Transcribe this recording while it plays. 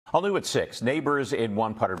All new at 6, neighbors in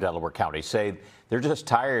one part of Delaware County say they're just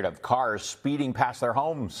tired of cars speeding past their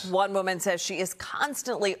homes. One woman says she is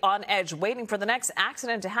constantly on edge, waiting for the next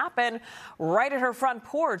accident to happen right at her front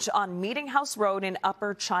porch on Meeting House Road in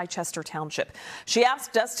Upper Chichester Township. She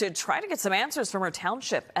asked us to try to get some answers from her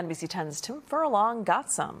township. NBC 10's Tim Furlong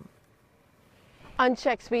got some.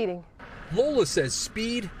 Unchecked speeding. Lola says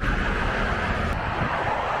speed.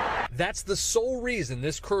 That's the sole reason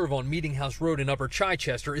this curve on Meeting House Road in Upper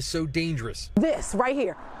Chichester is so dangerous. This right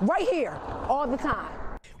here, all the time.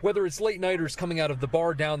 Whether it's late nighters coming out of the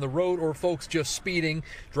bar down the road or folks just speeding,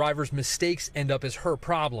 drivers' mistakes end up as her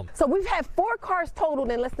problem. So we've had 4 cars totaled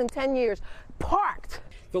in less than 10 years, parked.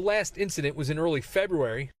 The last incident was in early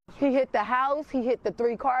February. He hit the house, he hit the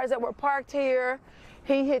 3 cars that were parked here,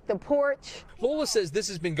 he hit the porch. Lola says this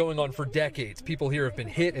has been going on for decades. People here have been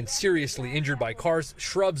hit and seriously injured by cars.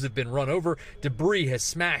 Shrubs have been run over. Debris has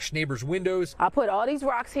smashed neighbors' windows. I put all these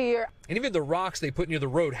rocks here. And even the rocks they put near the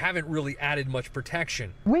road haven't really added much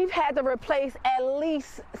protection. We've had to replace at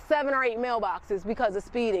least 7 or 8 mailboxes because of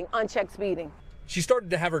speeding, unchecked speeding. She started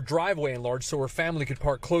to have her driveway enlarged so her family could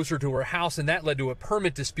park closer to her house, and that led to a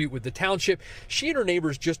permit dispute with the township. She and her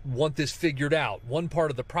neighbors just want this figured out. One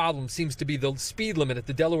part of the problem seems to be the speed limit at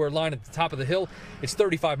the Delaware line at the top of the hill. It's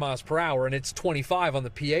 35 miles per hour, and it's 25 on the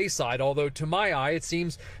PA side, although to my eye, it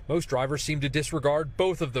seems most drivers seem to disregard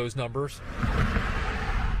both of those numbers.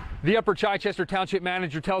 The Upper Chichester Township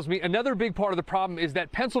manager tells me another big part of the problem is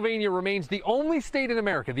that Pennsylvania remains the only state in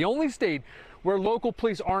America, the only state where local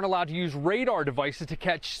police aren't allowed to use radar devices to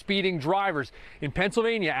catch speeding drivers. In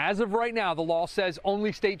Pennsylvania, as of right now, the law says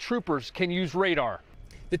only state troopers can use radar.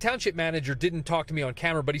 The township manager didn't talk to me on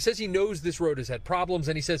camera, but he says he knows this road has had problems,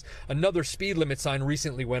 and he says another speed limit sign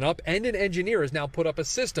recently went up, and an engineer has now put up a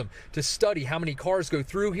system to study how many cars go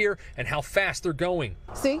through here and how fast they're going.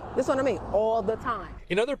 See, this is what I mean, all the time.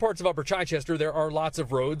 In other parts of Upper Chichester, there are lots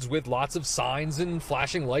of roads with lots of signs and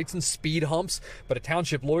flashing lights and speed humps, but a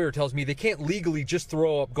township lawyer tells me they can't legally just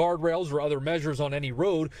throw up guardrails or other measures on any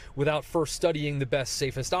road without first studying the best,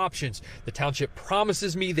 safest options. The township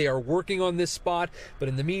promises me they are working on this spot, but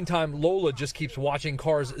in the meantime, Lola just keeps watching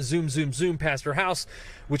cars zoom, zoom, zoom past her house,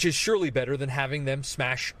 which is surely better than having them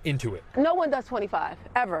smash into it. No one does 25,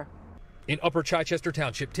 ever. In Upper Chichester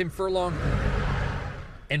Township, Tim Furlong,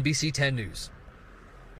 NBC 10 News.